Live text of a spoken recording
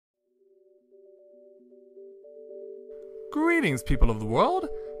Greetings, people of the world!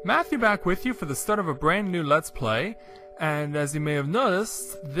 Matthew back with you for the start of a brand new Let's Play, and as you may have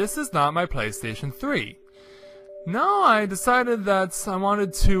noticed, this is not my PlayStation 3. No, I decided that I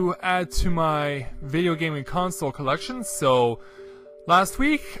wanted to add to my video gaming console collection, so last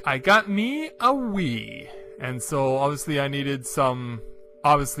week I got me a Wii. And so obviously I needed some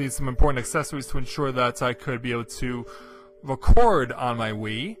important accessories to ensure that I could be able to record on my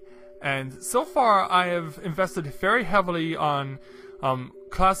Wii. And so far, I have invested very heavily on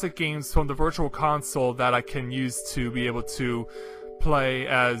classic games from the Virtual Console that I can use to be able to play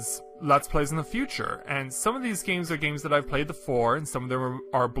as Let's Plays in the future. And some of these games are games that I've played before, and some of them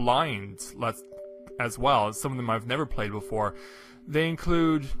are blind as well. Some of them I've never played before. They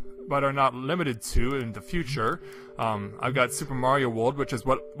include, but are not limited to, in the future, I've got Super Mario World, which is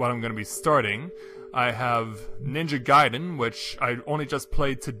what I'm going to be starting. I have Ninja Gaiden, which I only just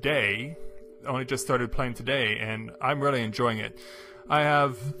played today. Only just started playing today, and I'm really enjoying it. I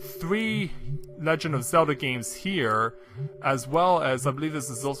have 3 Legend of Zelda games here, as well as, I believe this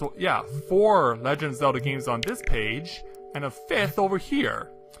is also, 4 Legend of Zelda games on this page, and a 5th over here.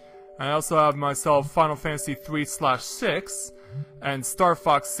 I also have myself Final Fantasy 3/6, and Star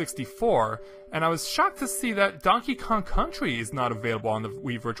Fox 64, and I was shocked to see that Donkey Kong Country is not available on the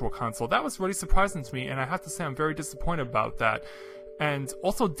Wii Virtual Console. That was really surprising to me, and I have to say I'm very disappointed about that. And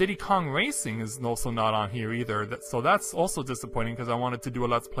also Diddy Kong Racing is also not on here either, so that's also disappointing because I wanted to do a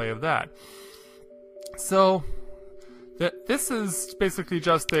Let's Play of that. So, this is basically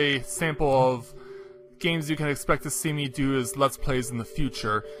just a sample of games you can expect to see me do as Let's Plays in the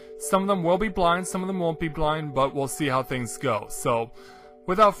future. Some of them will be blind, some of them won't be blind, but we'll see how things go. So,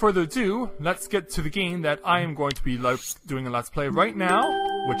 without further ado, let's get to the game that I am going to be doing a Let's Play right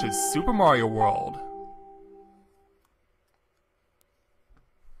now, which is Super Mario World.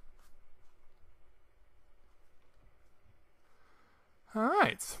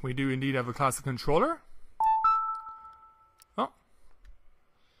 Alright, we do indeed have a classic controller. Oh.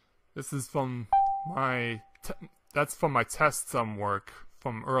 This is from my... that's from my test work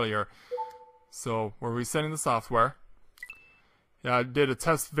from earlier. So, we're resetting the software. Yeah, I did a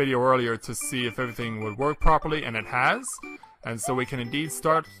test video earlier to see if everything would work properly, and it has. And so we can indeed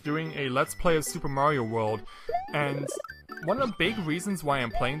start doing a Let's Play of Super Mario World. And one of the big reasons why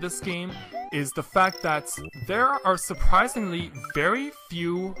I'm playing this game is the fact that there are surprisingly very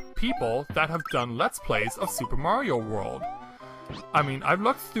few people that have done Let's Plays of Super Mario World. I mean, I've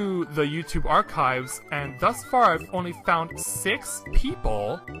looked through the YouTube archives, and thus far I've only found 6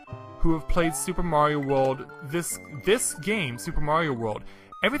 people who have played Super Mario World, this game, Super Mario World.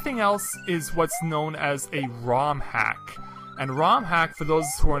 Everything else is what's known as a ROM hack. And ROM hack, for those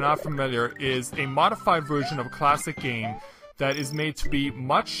who are not familiar, is a modified version of a classic game that is made to be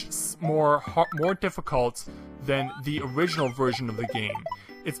much more difficult than the original version of the game.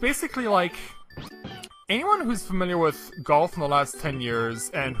 It's basically like... anyone who's familiar with golf in the last 10 years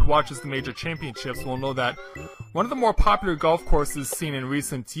and who watches the major championships will know that one of the more popular golf courses seen in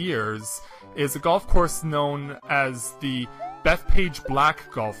recent years is a golf course known as the Bethpage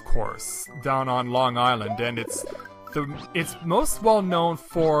Black Golf Course down on Long Island, and it's most well known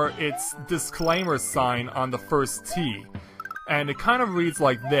for its disclaimer sign on the first tee, and it kind of reads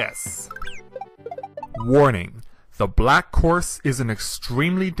like this. Warning: the Black Course is an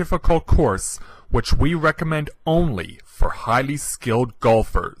extremely difficult course which we recommend only for highly skilled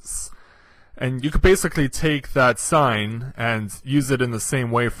golfers. And you could basically take that sign and use it in the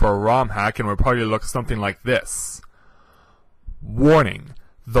same way for a ROM hack, and it would probably look something like this. Warning: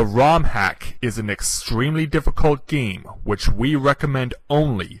 the ROM hack is an extremely difficult game which we recommend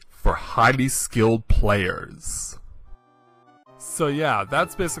only for highly skilled players. So yeah,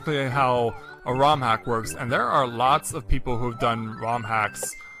 that's basically how a ROM hack works, and there are lots of people who have done ROM hacks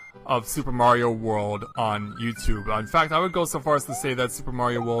of Super Mario World on YouTube. In fact, I would go so far as to say that Super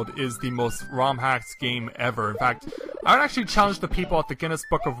Mario World is the most ROM hacked game ever. In fact, I would actually challenge the people at the Guinness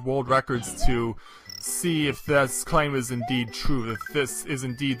Book of World Records to see if this claim is indeed true, if this is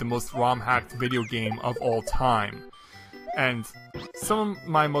indeed the most ROM hacked video game of all time. And some of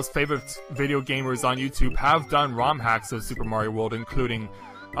my most favorite video gamers on YouTube have done ROM hacks of Super Mario World, including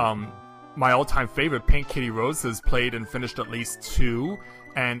my all-time favorite, Pink Kitty Rose, has played and finished at least 2.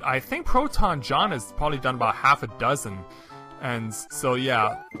 And I think Proton John has probably done about half a dozen. And so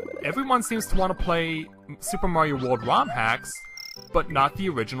yeah, everyone seems to want to play Super Mario World ROM hacks, but not the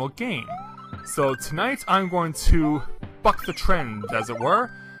original game. So tonight I'm going to buck the trend, as it were,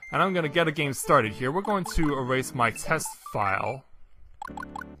 and I'm going to get a game started here. We're going to erase my test file.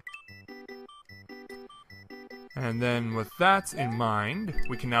 And then with that in mind,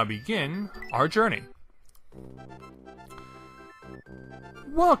 we can now begin our journey.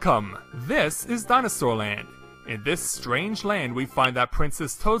 Welcome! This is Dinosaur Land. In this strange land we find that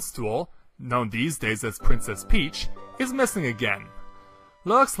Princess Toadstool, known these days as Princess Peach, is missing again.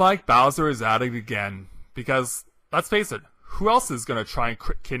 Looks like Bowser is at it again. Because, let's face it, who else is gonna try and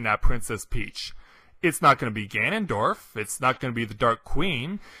kidnap Princess Peach? It's not gonna be Ganondorf, it's not gonna be the Dark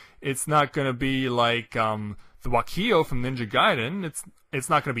Queen, it's not gonna be like, the Wakio from Ninja Gaiden, it's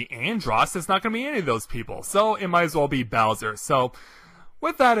not gonna be Andross, it's not gonna be any of those people. So, it might as well be Bowser. So,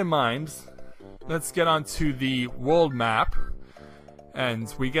 with that in mind, let's get on to the world map.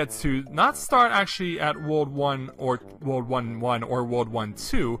 And we get to not start actually at World 1 or World 1-1 or World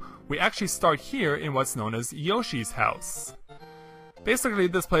 1-2. We actually start here in what's known as Yoshi's house. Basically,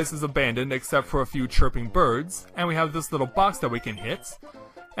 this place is abandoned except for a few chirping birds, and we have this little box that we can hit,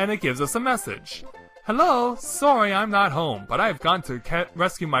 and it gives us a message. Hello, sorry I'm not home, but I've gone to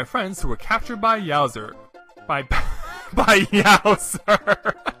rescue my friends who were captured by Yowzer. By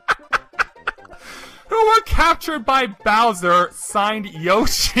Yowzer. Who were captured by Bowser, signed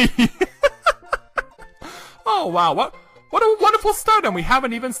Yoshi. Oh wow, what a wonderful start, and we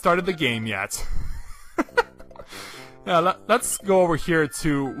haven't even started the game yet. Yeah, let's go over here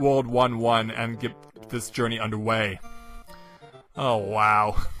to World 1-1 and get this journey underway. Oh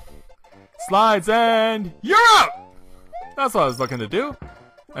wow. Slides and you're up! That's what I was looking to do.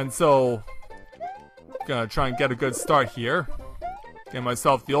 And so, gonna try and get a good start here. Get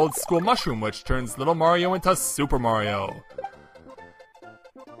myself the old school mushroom, which turns little Mario into Super Mario.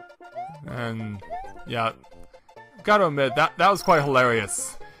 And yeah, gotta admit that was quite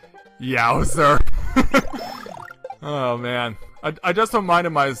hilarious. Yowzer. Oh man, I just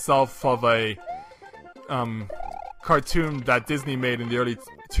reminded myself of a cartoon that Disney made in the early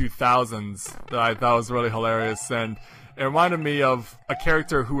 2000s that I thought was really hilarious, and it reminded me of a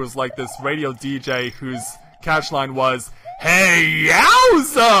character who was like this radio DJ whose catchline was, "Hey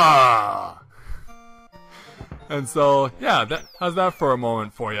Yowza!" And so, yeah, how's that for a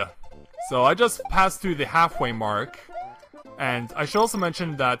moment for you? So I just passed through the halfway mark, and I should also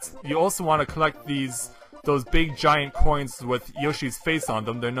mention that you also want to collect those big giant coins with Yoshi's face on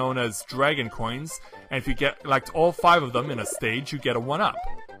them. They're known as dragon coins, and if you collect all 5 of them in a stage, you get a 1-up.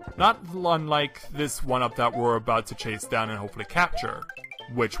 Not unlike this 1-up that we're about to chase down and hopefully capture,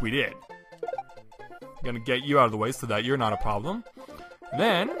 which we did. I'm gonna get you out of the way so that you're not a problem.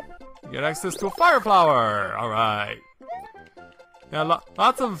 Then, you get access to a fire flower! Alright. Yeah,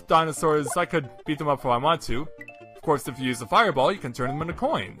 lots of dinosaurs, I could beat them up if I want to. Of course, if you use a fireball, you can turn them into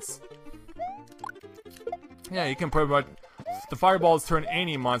coins. Yeah, you can pretty much... The fireballs turn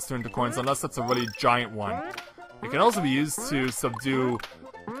any monster into coins unless it's a really giant one. It can also be used to subdue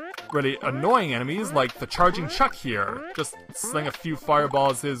really annoying enemies like the charging Chuck here. Just sling a few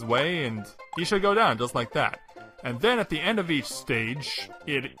fireballs his way and he should go down just like that. And then at the end of each stage,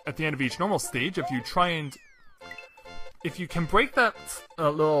 at the end of each normal stage, if you can break that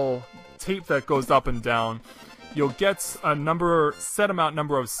little tape that goes up and down, you'll get a set amount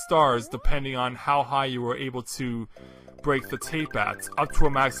number of stars depending on how high you were able to break the tape at, up to a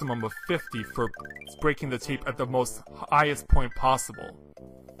maximum of 50 for breaking the tape at the most highest point possible.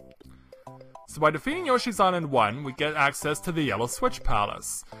 So by defeating Yoshi's Island 1, we get access to the Yellow Switch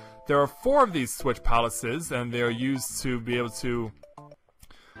Palace. There are 4 of these Switch Palaces, and they are used to be able to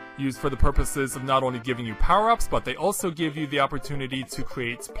use for the purposes of not only giving you power-ups, but they also give you the opportunity to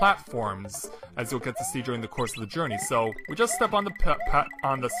create platforms, as you'll get to see during the course of the journey. So we just step on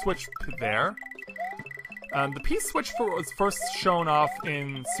the switch there. The P-switch was first shown off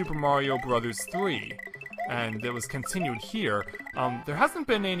in Super Mario Bros. 3, and it was continued here. There hasn't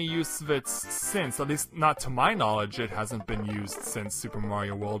been any use of it since, at least not to my knowledge it hasn't been used since Super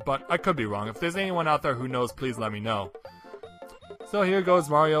Mario World, but I could be wrong. If there's anyone out there who knows, please let me know. So here goes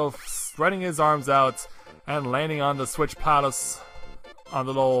Mario, spreading his arms out and landing on the Switch Palace, on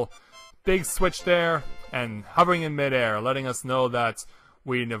the little big switch there, and hovering in midair, letting us know that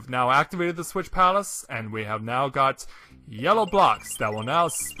we have now activated the Switch Palace, and we have now got yellow blocks that will now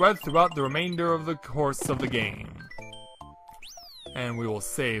spread throughout the remainder of the course of the game. And we will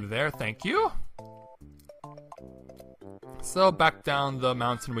save there, thank you. So back down the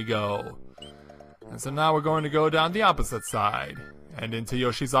mountain we go. And so now we're going to go down the opposite side, and into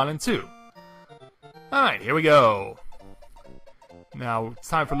Yoshi's Island 2. Alright, here we go. Now it's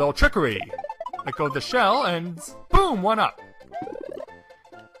time for a little trickery. Let go of the shell, and boom, 1-up.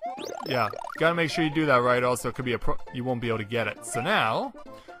 Yeah, gotta make sure you do that right, also it could be you won't be able to get it. So now,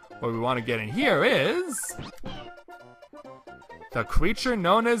 what we want to get in here is the creature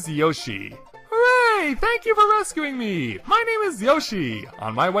known as Yoshi. Hooray! Thank you for rescuing me! My name is Yoshi.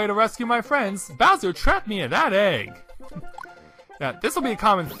 On my way to rescue my friends, Bowser trapped me in that egg. Yeah, this will be a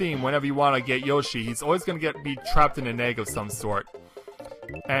common theme whenever you want to get Yoshi. He's always going to be trapped in an egg of some sort.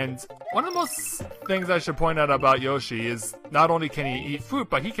 And one of the most things I should point out about Yoshi is not only can he eat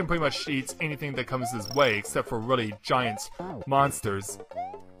fruit, but he can pretty much eat anything that comes his way, except for really giant monsters.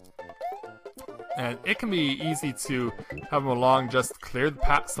 And it can be easy to have him along, just clear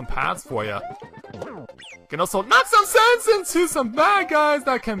some paths for you. You can also knock some sense into some bad guys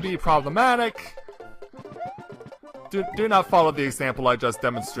that can be problematic. Do not follow the example I just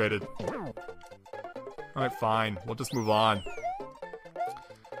demonstrated. Alright, fine. We'll just move on.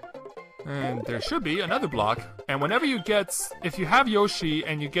 And there should be another block. And whenever you get... If you have Yoshi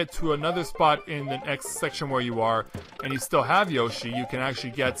and you get to another spot in the next section where you are, and you still have Yoshi, you can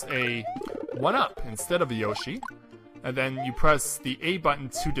actually get a 1-up instead of a Yoshi. And then you press the A button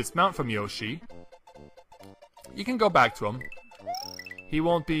to dismount from Yoshi. You can go back to him. He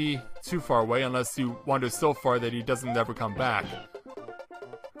won't be too far away unless you wander so far that he doesn't ever come back.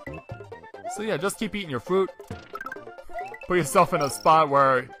 So yeah, just keep eating your fruit. Put yourself in a spot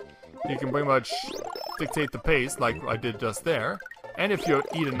where you can pretty much dictate the pace like I did just there. And if you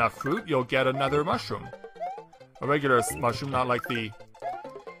eat enough fruit, you'll get another mushroom. A regular mushroom, not like the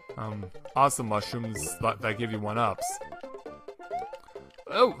awesome mushrooms that give you 1-ups.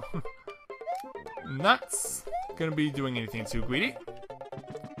 Oh! Not gonna be doing anything too greedy.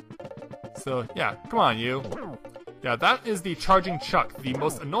 So, yeah, come on, you. Yeah, that is the Charging Chuck, the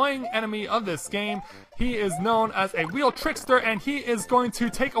most annoying enemy of this game. He is known as a real trickster, and he is going to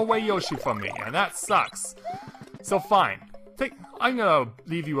take away Yoshi from me, and that sucks. So fine. I'm gonna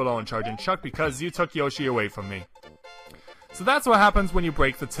leave you alone, Charging Chuck, because you took Yoshi away from me. So that's what happens when you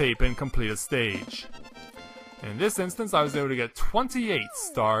break the tape and complete a stage. In this instance, I was able to get 28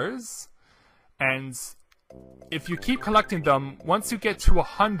 stars, and if you keep collecting them, once you get to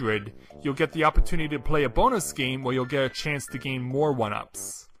 100, you'll get the opportunity to play a bonus game where you'll get a chance to gain more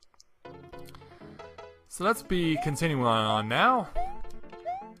 1-ups. So let's be continuing on now.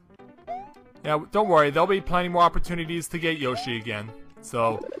 Yeah, don't worry, there'll be plenty more opportunities to get Yoshi again.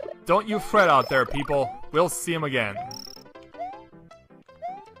 So, don't you fret out there, people. We'll see him again.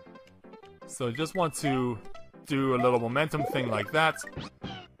 So just want to do a little momentum thing like that.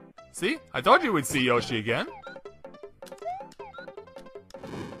 See? I told you we'd see Yoshi again.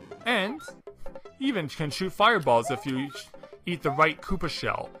 And even can shoot fireballs if you eat the right Koopa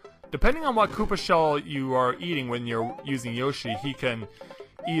shell. Depending on what Koopa shell you are eating when you're using Yoshi, he can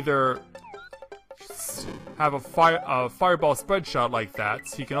either have a fireball spread shot like that.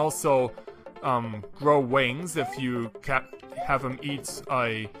 He can also grow wings if you have him eat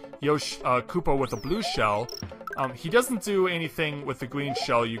a Koopa with a blue shell. He doesn't do anything with the green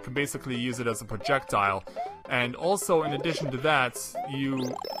shell. You can basically use it as a projectile. And also, in addition to that,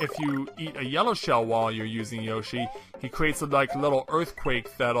 if you eat a yellow shell while you're using Yoshi, he creates a little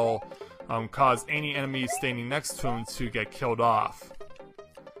earthquake that'll cause any enemy standing next to him to get killed off.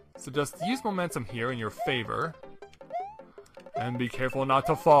 So just use momentum here in your favor. And be careful not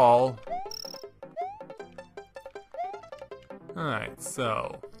to fall. Alright,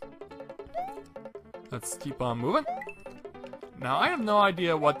 so let's keep on moving. Now, I have no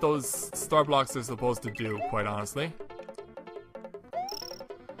idea what those star blocks are supposed to do, quite honestly.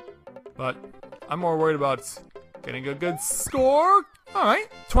 But I'm more worried about getting a good score. Alright,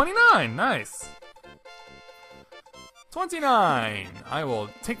 29, nice. 29, I will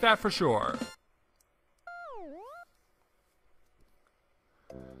take that for sure.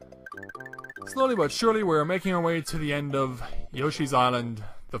 Slowly but surely, we're making our way to the end of Yoshi's Island,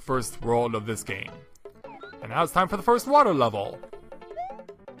 the first world of this game. And now it's time for the first water level.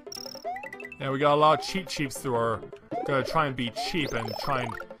 Yeah, we got a lot of cheat sheeps who are gonna try and be cheap and try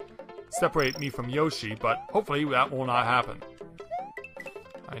and separate me from Yoshi, but hopefully that will not happen.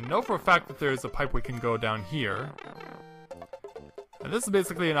 I know for a fact that there's a pipe we can go down here. And this is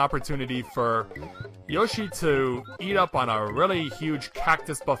basically an opportunity for Yoshi to eat up on a really huge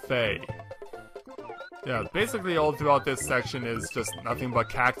cactus buffet. Yeah, basically all throughout this section is just nothing but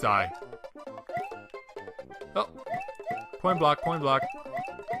cacti. Oh, coin block, coin block.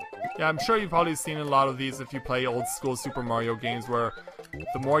 Yeah, I'm sure you've probably seen a lot of these if you play old school Super Mario games where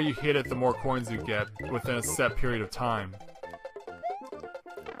the more you hit it, the more coins you get within a set period of time.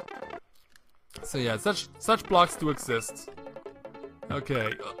 So yeah, such blocks do exist.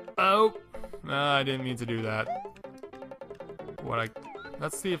 Okay. Oh! I didn't mean to do that.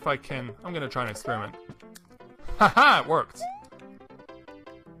 Let's see if I can... I'm gonna try an experiment. Haha! It worked!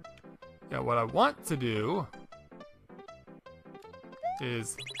 Yeah, what I want to do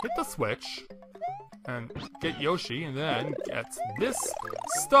is hit the switch and get Yoshi and then get this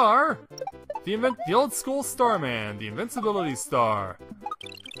star The old school Starman, the Invincibility Star.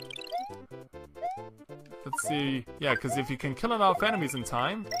 Let's see. Yeah, because if you can kill enough enemies in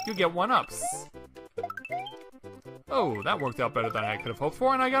time, you get 1-ups. Oh, that worked out better than I could have hoped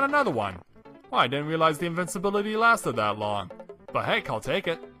for, and I got another one. Well, I didn't realize the invincibility lasted that long. But heck, I'll take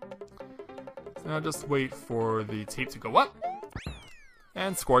it. So now just wait for the tape to go up.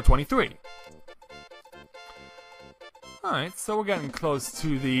 And score 23. Alright, so we're getting close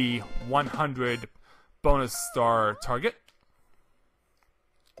to the 100 bonus star target.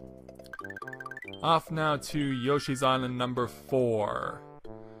 Off now to Yoshi's Island number 4.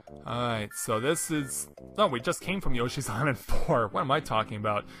 Alright, so this is... Oh, we just came from Yoshi's Island 4. What am I talking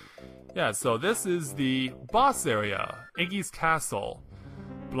about? Yeah, so this is the boss area, Iggy's Castle,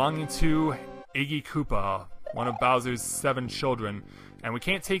 belonging to Iggy Koopa, one of Bowser's 7 children. And we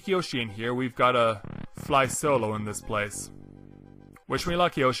can't take Yoshi in here, we've gotta fly solo in this place. Wish me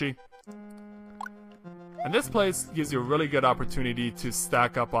luck, Yoshi. And this place gives you a really good opportunity to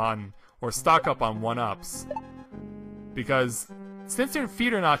stock up on 1-ups. Because since your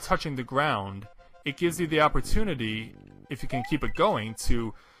feet are not touching the ground, it gives you the opportunity, if you can keep it going,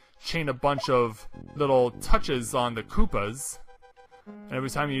 to chain a bunch of little touches on the Koopas. And every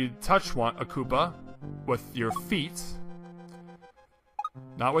time you touch a Koopa with your feet,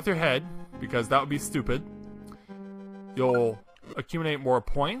 not with your head, because that would be stupid, you'll accumulate more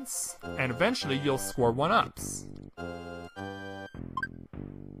points, and eventually you'll score 1-ups.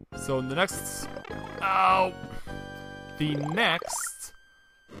 So the next... Ow! The next...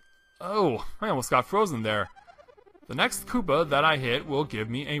 Oh, I almost got frozen there. The next Koopa that I hit will give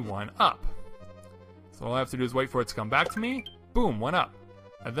me a 1-up. So all I have to do is wait for it to come back to me. Boom, 1-up.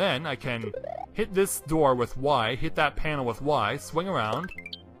 And then I can hit this door with Y, hit that panel with Y, swing around,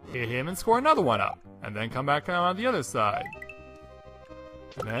 hit him and score another 1-up. And then come back around the other side.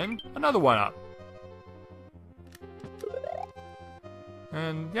 And then another 1-up.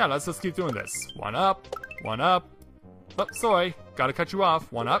 And yeah, let's just keep doing this. 1-up, 1-up. Oh, sorry, gotta cut you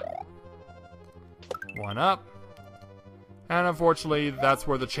off. 1-up. 1-up. And unfortunately, that's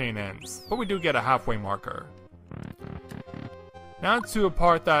where the chain ends. But we do get a halfway marker. Now to a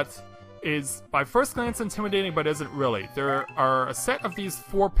part that is, by first glance, intimidating, but isn't really. There are a set of these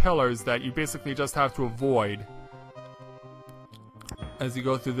 4 pillars that you basically just have to avoid as you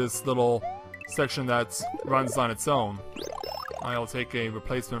go through this little section that runs on its own. I'll take a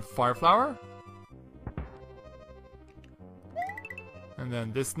replacement fire flower. And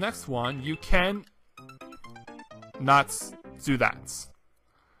then this next one, you can not do that.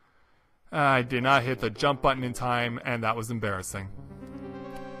 I did not hit the jump button in time, and that was embarrassing.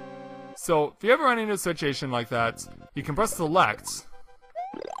 So, if you ever run into a situation like that, you can press select,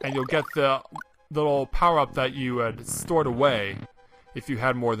 and you'll get the little power-up that you had stored away if you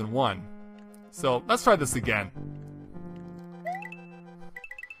had more than one. So, let's try this again.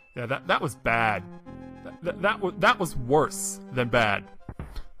 Yeah, that was bad. That was worse than bad.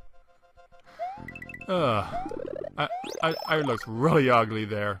 I looked really ugly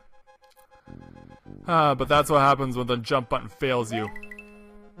there. But that's what happens when the jump button fails you.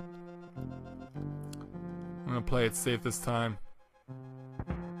 I'm gonna play it safe this time.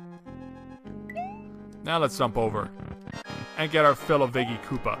 Now let's jump over and get our fill of Iggy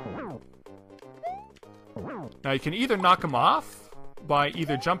Koopa. Now you can either knock him off by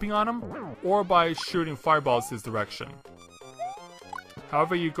either jumping on him or by shooting fireballs his direction.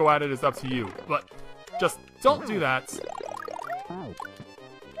 However you go at it is up to you, but just don't do that.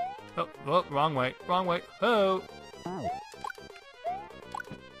 Oh, wrong way, wrong way. Oh!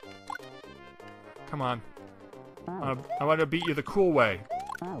 Come on. I want to beat you the cool way.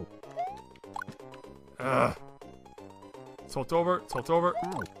 Ugh. Tilt over, tilt over.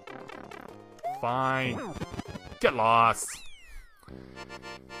 Fine. Get lost.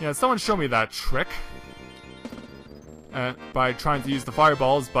 Yeah, someone showed me that trick. By trying to use the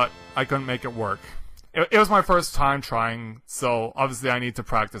fireballs, but I couldn't make it work. It was my first time trying, so obviously I need to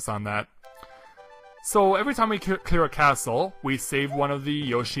practice on that. So every time we clear a castle, we save one of the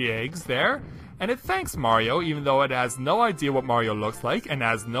Yoshi eggs there, and it thanks Mario, even though it has no idea what Mario looks like, and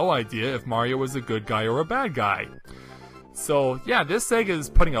has no idea if Mario is a good guy or a bad guy. So yeah, this egg is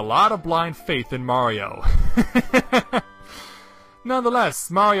putting a lot of blind faith in Mario. Nonetheless,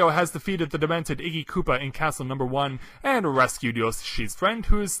 Mario has defeated the demented Iggy Koopa in Castle Number 1, and rescued Yoshi's friend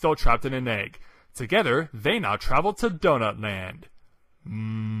who is still trapped in an egg. Together, they now travel to Donut Land.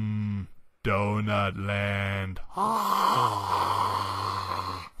 Donut Land.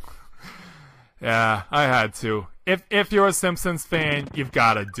 Yeah, I had to. If you're a Simpsons fan, you've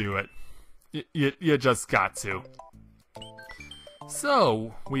gotta do it. You just got to.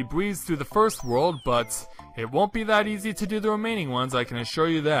 So, we breezed through the first world, but it won't be that easy to do the remaining ones, I can assure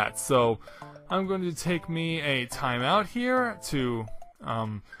you that. So, I'm going to take me a timeout here to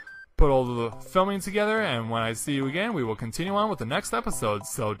put all the filming together, and when I see you again, we will continue on with the next episode,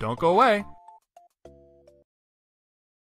 so don't go away.